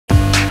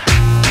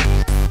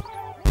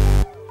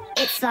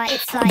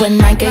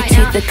When I go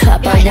to the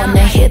club, I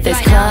wanna hear those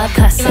club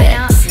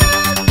classics.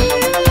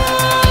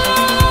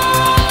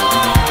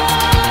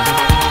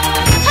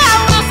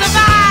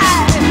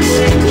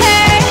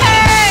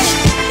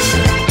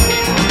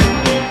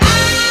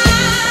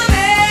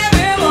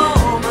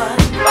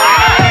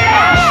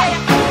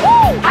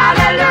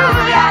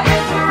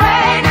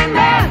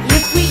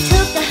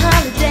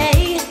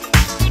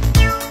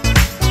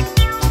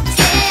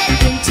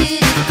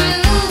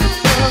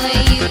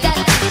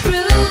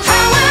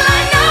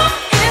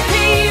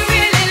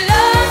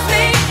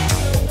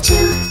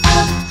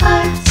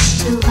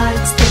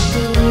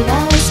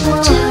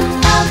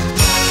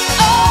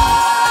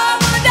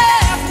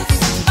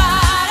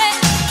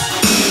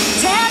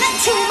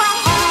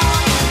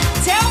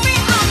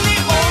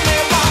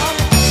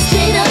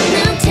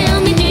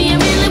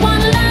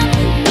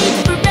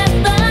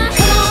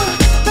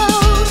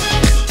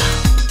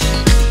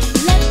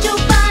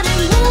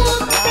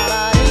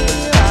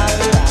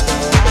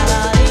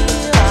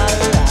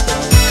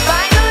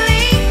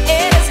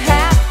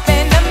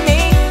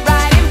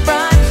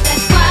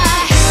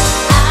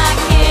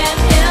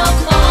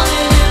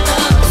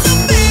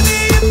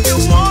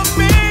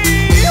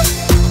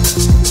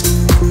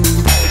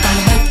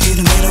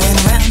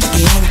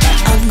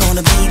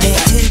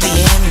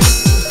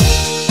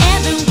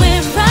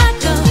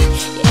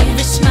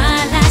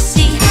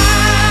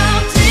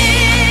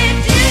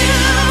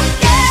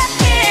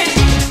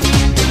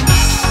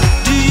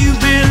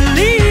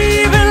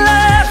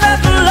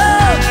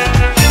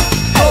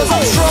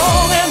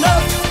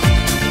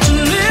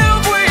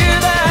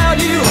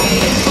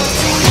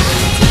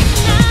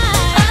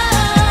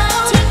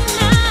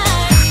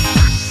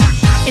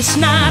 It's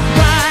not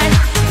right,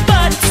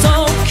 but it's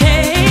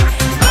okay.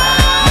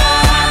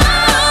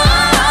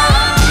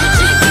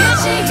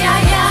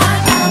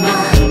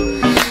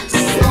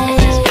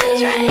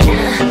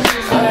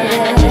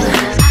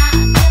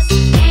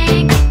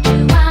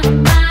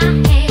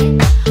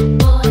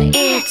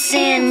 It's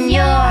in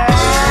your eyes.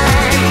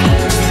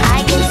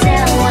 I can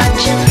tell what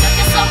you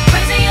looking so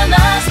crazy. Your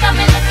love's got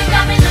me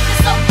looking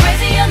so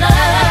crazy. Your love.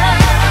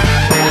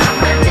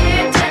 I'm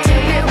addicted to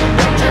you.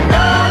 Don't you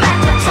know that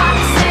you're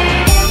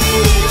toxic?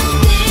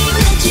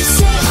 You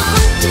say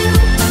or do,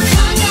 give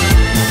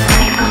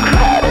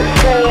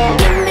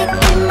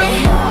me.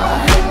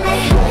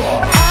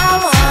 I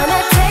wanna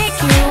take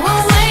you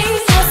away,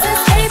 just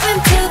escape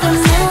into the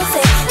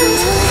music.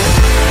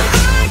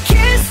 I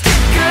kissed a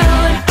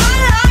girl and I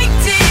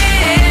liked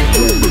it.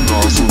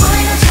 Boy,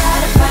 don't try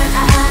to find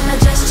out,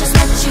 just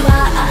let you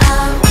out.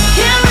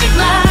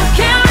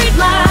 Can't read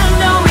mine,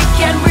 no, we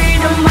can't read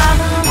them out.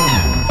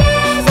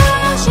 Here's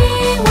how she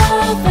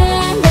was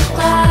in the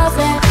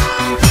closet.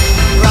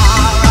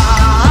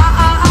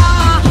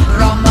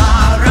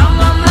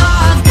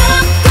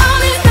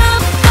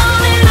 Stop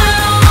calling, I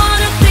don't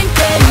wanna think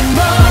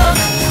anymore.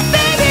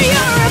 Baby,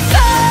 you're a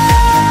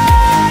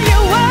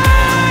firework.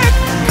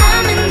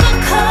 I'm in the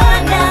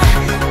corner,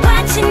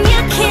 watching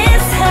you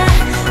kiss her.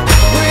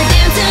 We're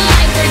dancing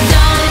like we're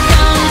done.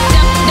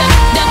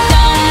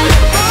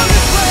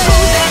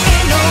 There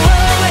ain't no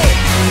way,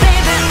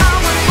 baby, I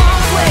was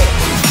born way.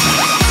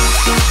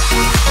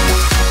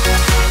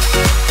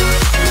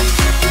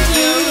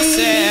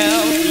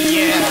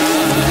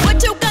 What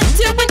you got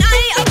to when I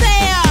ain't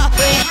there?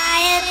 We're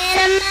higher than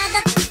a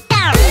mother.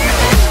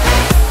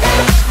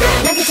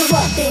 Now get to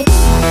walk it.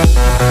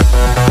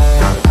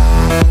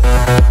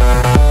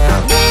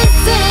 This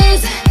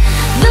is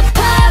the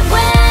part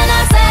when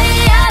I say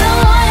I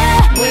don't want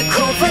it. We're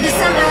cool for the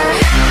summer.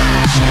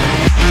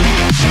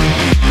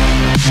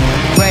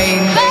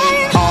 Rain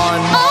on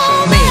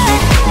me.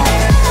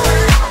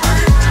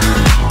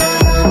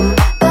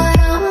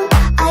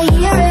 I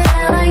hear it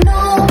and I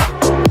know.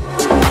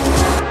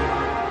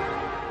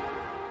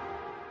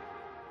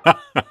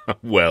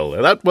 Well,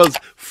 that was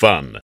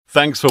fun.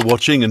 Thanks for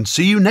watching and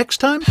see you next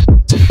time.